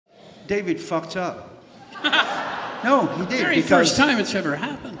David fucked up. No, he did. Very first time it's ever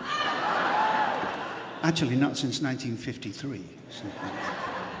happened. Actually, not since 1953.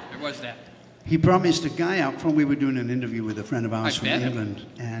 There was that. He promised a guy out front. We were doing an interview with a friend of ours from England,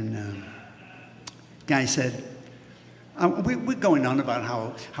 and guy said, we're going on about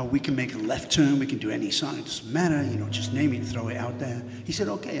how we can make a left turn, we can do any song, it doesn't matter, you know, just name it, throw it out there. He said,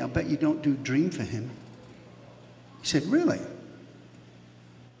 okay, I'll bet you don't do Dream for him. He said, really?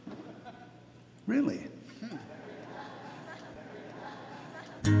 Really?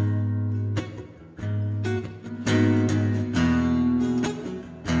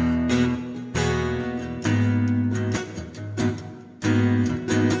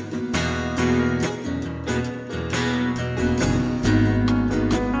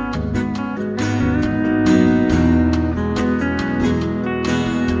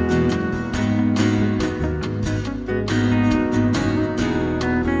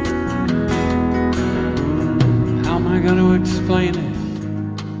 Explain it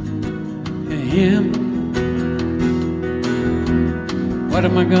to him. What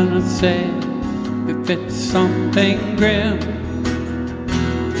am I gonna say if it's something grim?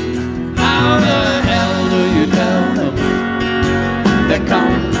 How the hell do you tell them there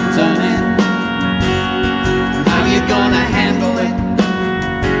comes an end? How you gonna handle it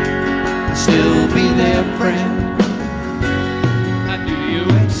and still be their friend? How do you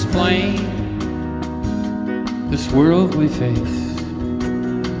explain this world we face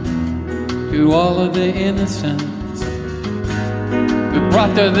to all of the innocents we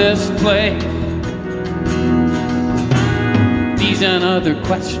brought to this place? These and other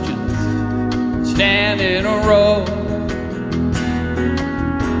questions stand in a row,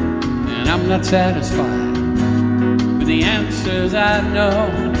 and I'm not satisfied with the answers I know.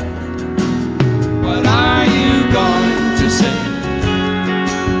 What are you going to say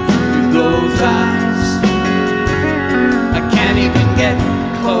to those eyes? Can't even get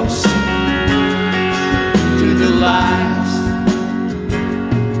close to the lies.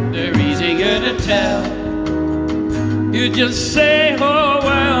 They're easier to tell. You just say, oh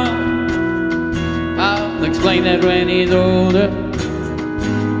well, I'll explain that when he's older.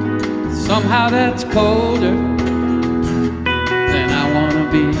 Somehow that's colder than I wanna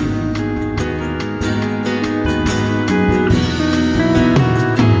be.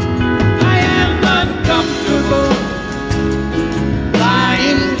 I am uncomfortable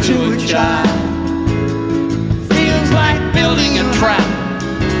to a child. Feels like building a trap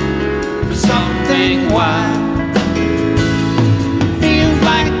for something wild. Feels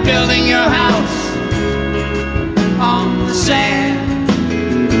like building your house on the sand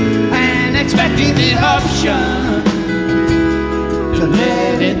and expecting the option to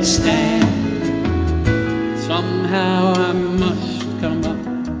let it stand. Somehow I must come up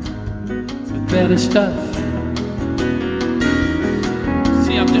with better stuff.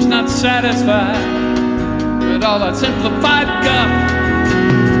 I'm just not satisfied with all that simplified guff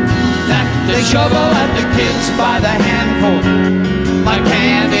that they shovel at the kids by the handful, like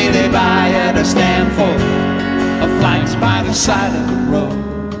candy they buy at a stand full of flags by the side of the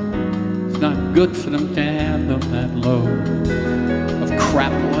road. It's not good for them to handle that load of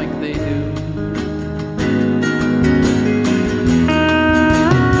crap like they do.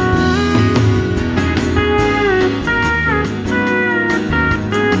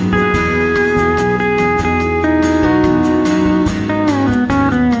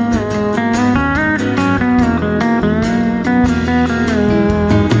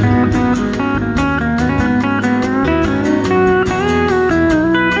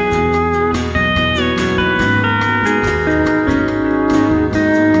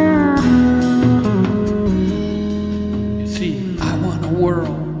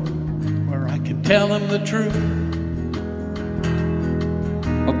 Tell them the truth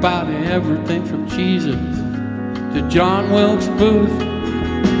about everything from Jesus to John Wilkes Booth.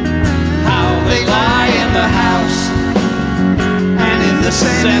 How they lie in the House and in the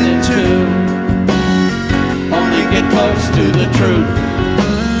Senate too. Only get close to the truth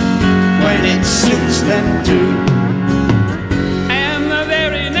when it suits them to. And the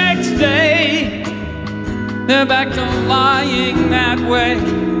very next day they're back to lying that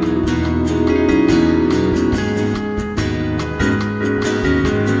way.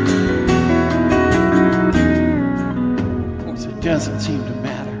 It doesn't seem to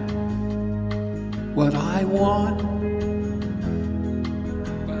matter what I want,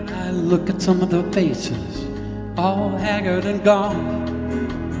 but I look at some of the faces, all haggard and gone,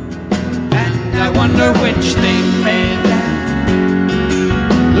 and I wonder which they made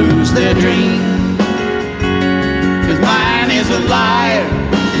them lose their dream. 'Cause mine is a liar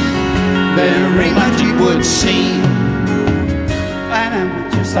would seem. And I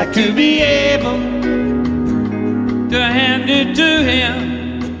would just like to be able to hand it to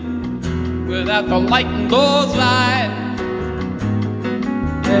him without the light in those eyes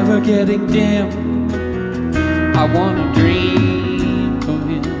ever getting dim. I wanna dream for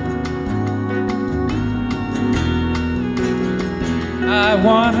him. I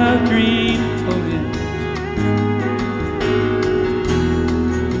wanna dream for him.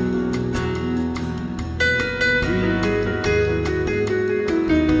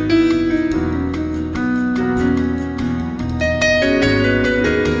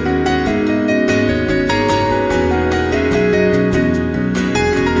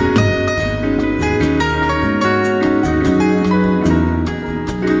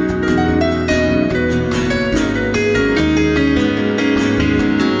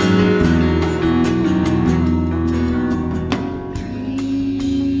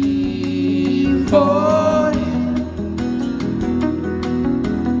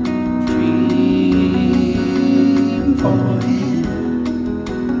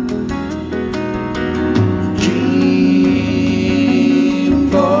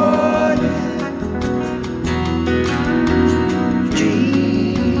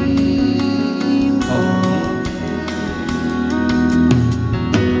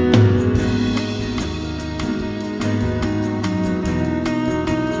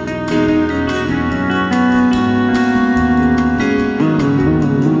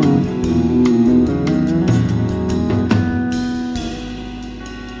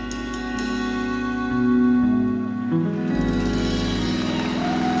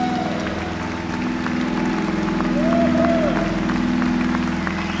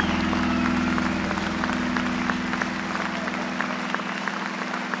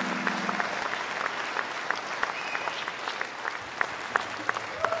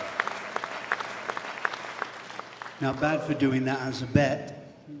 Not bad for doing that as a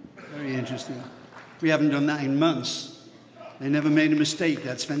bet. Very interesting. We haven't done that in months. They never made a mistake.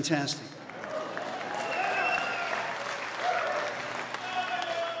 That's fantastic.